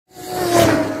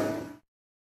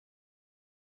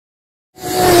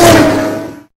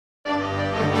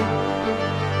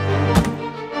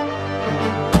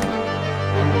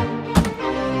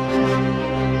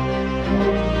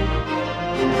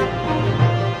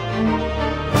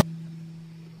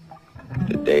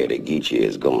day of the Geechee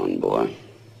is gone, boy.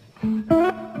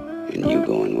 And you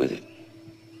going with it.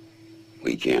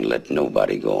 We can't let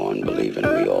nobody go on believing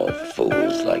we all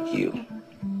fools like you.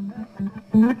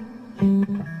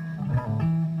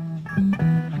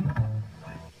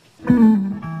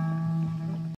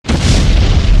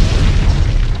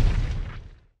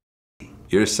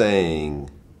 You're saying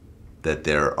that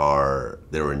there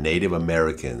were Native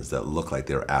Americans that look like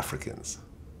they're Africans.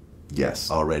 Yes.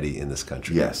 Already in this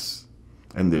country. Yes.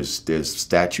 And there's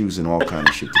statues and all kind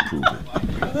of shit to prove it.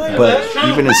 But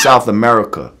even in South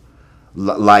America,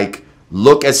 like,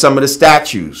 look at some of the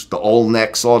statues, the old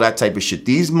necks, all that type of shit.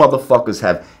 These motherfuckers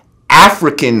have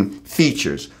African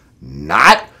features,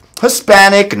 not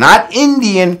Hispanic, not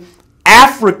Indian,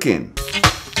 African.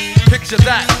 Picture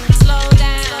that. Slow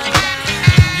down,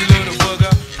 you little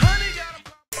booger. Honey got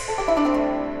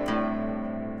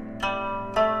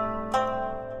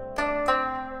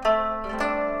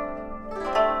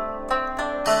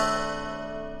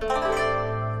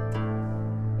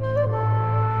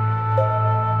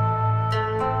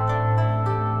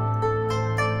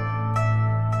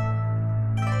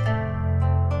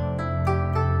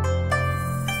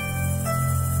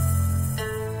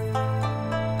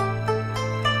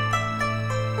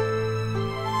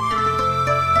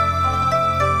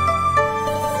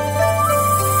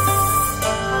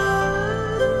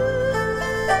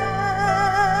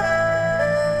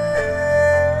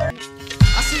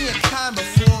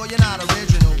before, you're not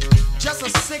original. Just a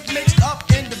sick, mixed up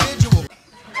individual.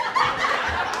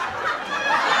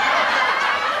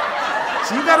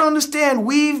 So you gotta understand,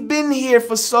 we've been here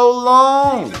for so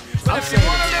long. But if you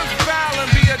wanna live foul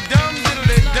and be a dumb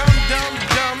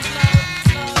dumb,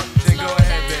 then go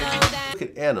ahead, baby. Look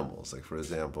at animals, like for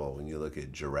example, when you look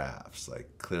at giraffes, like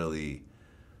clearly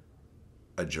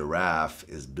a giraffe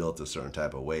is built a certain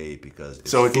type of way because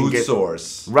its food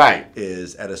source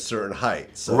is at a certain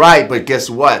height. So right, but guess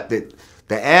what? The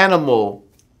animal,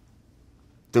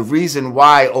 the reason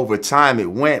why over time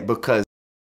it went, because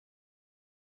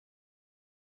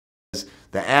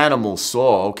the animal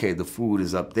saw, okay, the food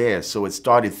is up there, so it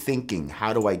started thinking,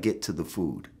 how do I get to the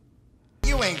food?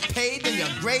 You ain't paid, then your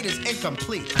grade is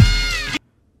incomplete.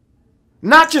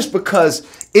 Not just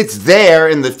because it's there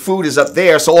and the food is up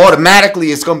there, so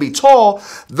automatically it's going to be tall.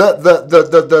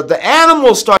 The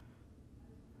animal started.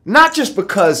 Not just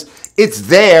because it's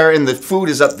there and the food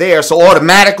is up there, so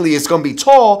automatically it's going to be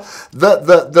tall.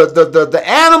 The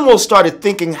animal started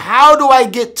thinking, how do I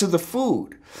get to the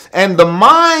food? And the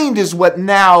mind is what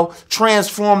now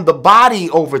transformed the body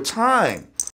over time.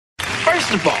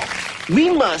 First of all,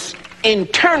 we must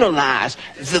internalize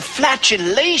the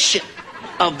flatulation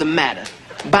of the matter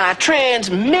by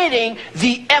transmitting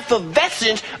the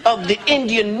effervescence of the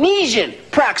Indonesian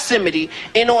proximity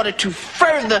in order to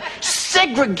further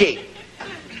segregate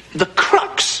the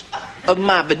crux of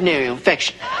my venereal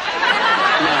infection.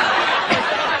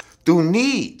 Through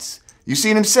needs. You see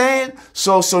what I'm saying?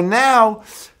 So now,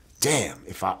 damn,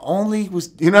 if I only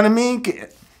was, you know what I mean?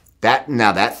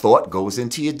 Now that thought goes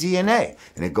into your DNA,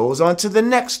 and it goes on to the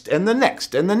next and the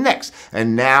next and the next.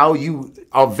 And now you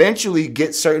eventually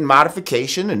get certain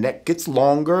modification, the neck gets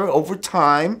longer over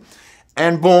time,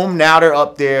 and boom, now they're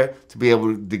up there to be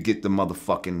able to get the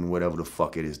motherfucking whatever the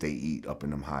fuck it is they eat up in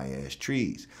them high-ass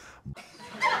trees.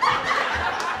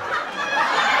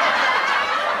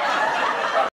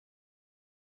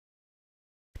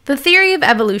 The theory of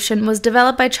evolution was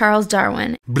developed by Charles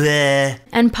Darwin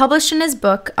and published in his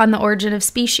book On the Origin of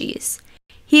Species.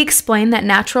 He explained that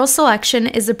natural selection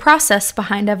is the process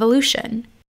behind evolution.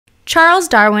 Charles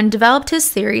Darwin developed his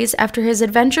theories after his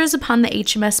adventures upon the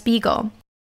HMS Beagle.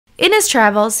 In his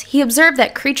travels, he observed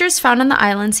that creatures found on the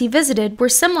islands he visited were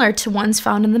similar to ones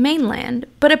found on the mainland,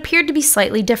 but appeared to be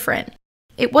slightly different.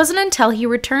 It wasn't until he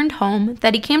returned home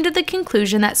that he came to the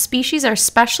conclusion that species are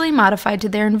specially modified to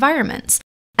their environments,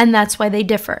 and that's why they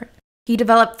differ. He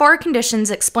developed 4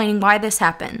 conditions explaining why this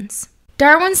happens.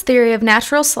 Darwin's theory of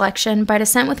natural selection by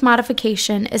descent with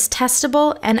modification is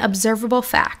testable and observable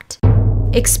fact.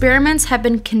 Experiments have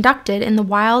been conducted in the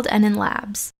wild and in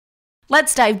labs.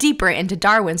 Let's dive deeper into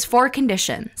Darwin's 4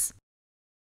 conditions.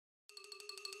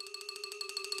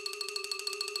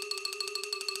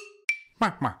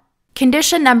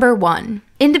 Condition number 1.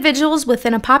 Individuals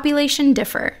within a population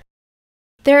differ.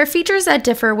 There are features that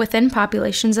differ within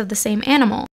populations of the same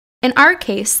animal. In our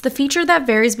case, the feature that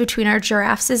varies between our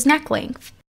giraffes is neck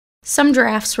length. Some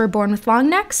giraffes were born with long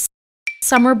necks,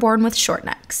 some were born with short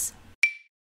necks.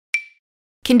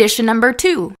 Condition number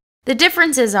 2. The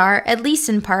differences are, at least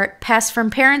in part, passed from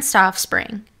parents to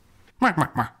offspring.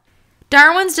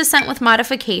 Darwin's descent with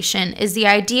modification is the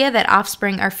idea that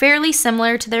offspring are fairly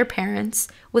similar to their parents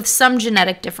with some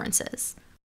genetic differences.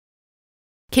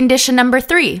 Condition number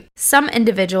 3. Some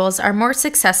individuals are more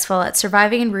successful at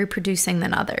surviving and reproducing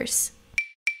than others.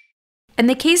 In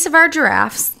the case of our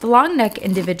giraffes, the long neck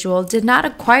individual did not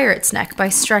acquire its neck by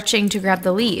stretching to grab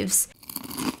the leaves.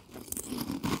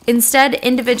 Instead,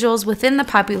 individuals within the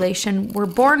population were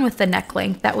born with the neck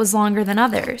length that was longer than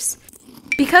others.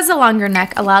 Because the longer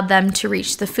neck allowed them to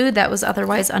reach the food that was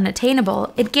otherwise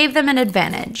unattainable, it gave them an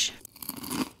advantage.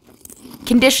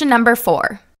 Condition number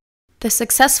 4. The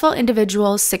successful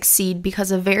individuals succeed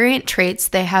because of variant traits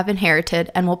they have inherited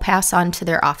and will pass on to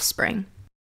their offspring.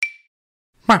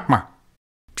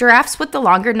 Giraffes with the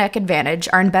longer neck advantage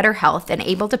are in better health and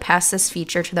able to pass this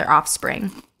feature to their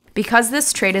offspring. Because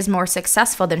this trait is more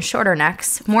successful than shorter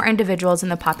necks, more individuals in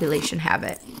the population have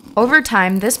it. Over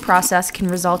time, this process can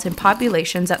result in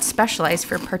populations that specialize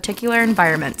for particular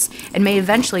environments and may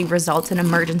eventually result in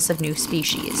emergence of new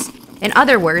species. In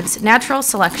other words, natural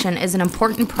selection is an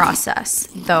important process,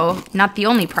 though not the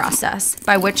only process,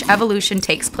 by which evolution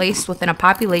takes place within a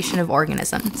population of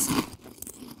organisms.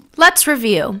 Let's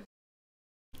review.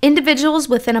 Individuals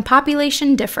within a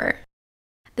population differ.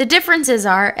 The differences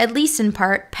are, at least in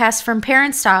part, passed from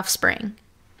parents to offspring.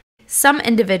 Some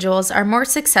individuals are more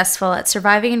successful at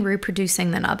surviving and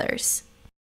reproducing than others.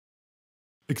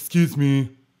 Excuse me.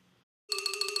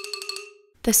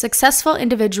 The successful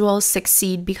individuals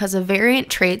succeed because of variant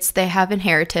traits they have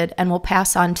inherited and will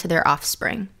pass on to their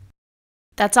offspring.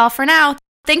 That's all for now.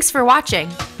 Thanks for watching.